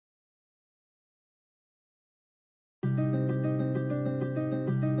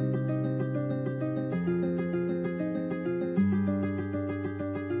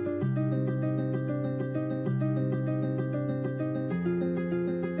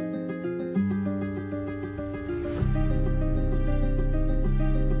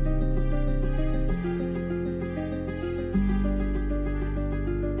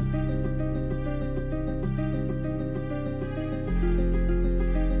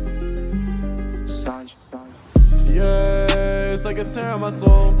Yeah, it's like it's tearing my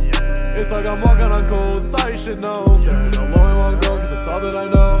soul. It's like I'm walking on cold, thought you should know. There ain't no lower one go, cause it's all that I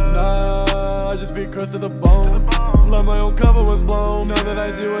know. Nah, I just be cursed to the bone. Love my own cover was blown. Now that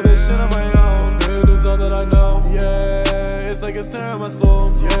I deal with this shit on my own, pain is all that I know. Yeah, it's like it's tearing my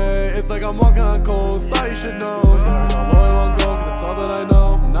soul. Yeah, it's like I'm walking on cold, thought you should know. There ain't no lower one go, cause it's all that I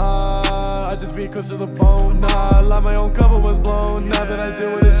know. Nah, I just be cursed to the bone. Nah, like my own cover was blown. Now that I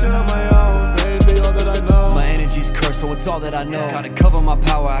deal with this shit on my own, pain be all that I know. My energy's cursed, so it's all that I know. Gotta cover my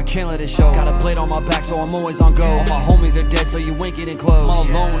power, I can't let it show. Got a blade on my back, so I'm always on go. All my homies are dead, so you ain't getting close. I'm all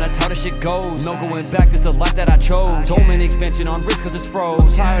alone, that's how the shit goes. No going back, it's the life that I chose. Told me expansion on risk, cause it's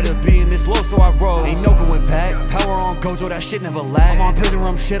froze. Tired of being this low, so I rose. Ain't no going back, power on Gojo, that shit never lag. I'm on prison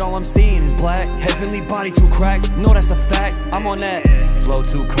rum shit, all I'm seeing is black. Heavenly body too cracked, no that's a fact. I'm on that flow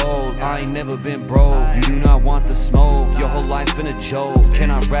too cold, I ain't never been broke. You do not want the smoke, your whole life been a joke.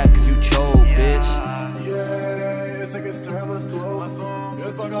 Cannot rap cause you choke, bitch. It's like it's tearing my soul.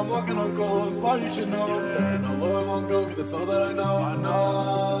 It's like I'm walking on coals, thought you should know. There ain't no lower one go, cause it's all that I know.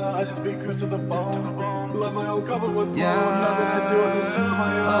 Nah, I just be cursed to the bone. Love my own cover was blown. Now that I deal with this shit on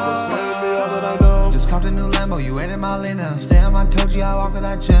my own, this be all that I know. Just copped a new Lambo, you ain't in my lane now. Stay on my toes, I walk with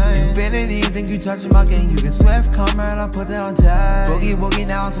that chain. Infinity, think you touching my game. You can swift, come right, I put that on tag. Boogie, woogie,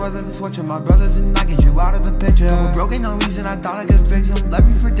 now it's worth it to switch. My brothers and I get you out of the picture. We're broken, no reason, I thought I could fix them. Left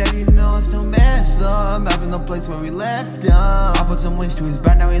me for dead, you know I still mess up. Having the place where we left him. I put some wish to his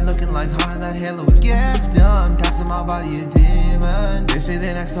back, now he looking like Hana, that halo would gift him. Tossing my body a demon. They say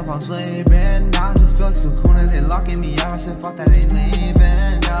they next up I'm sleeping. Now I'm just feeling so cool, and they locking me out. I said fuck that, ain't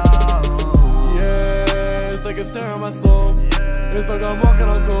leaving, no. Yeah, it's like it's tearing my soul. It's like I'm walking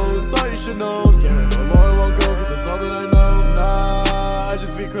on coals, thought you should know. There ain't no lower one go, cause it's all that I know. Nah, I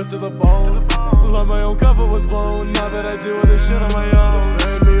just be cursed to the bone. Love my own cover was blown. Now that I deal with this shit on my own,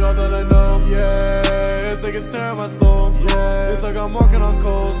 this pain be all that I know. Yeah, it's like it's tearing my soul. Yeah, it's like I'm walking on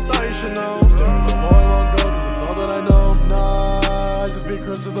coals, thought you should know. There ain't no lower one go, cause it's all that I know. Nah, I just be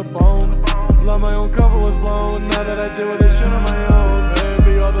cursed to the bone. Love my own cover was blown. Now that I deal with this shit on my own.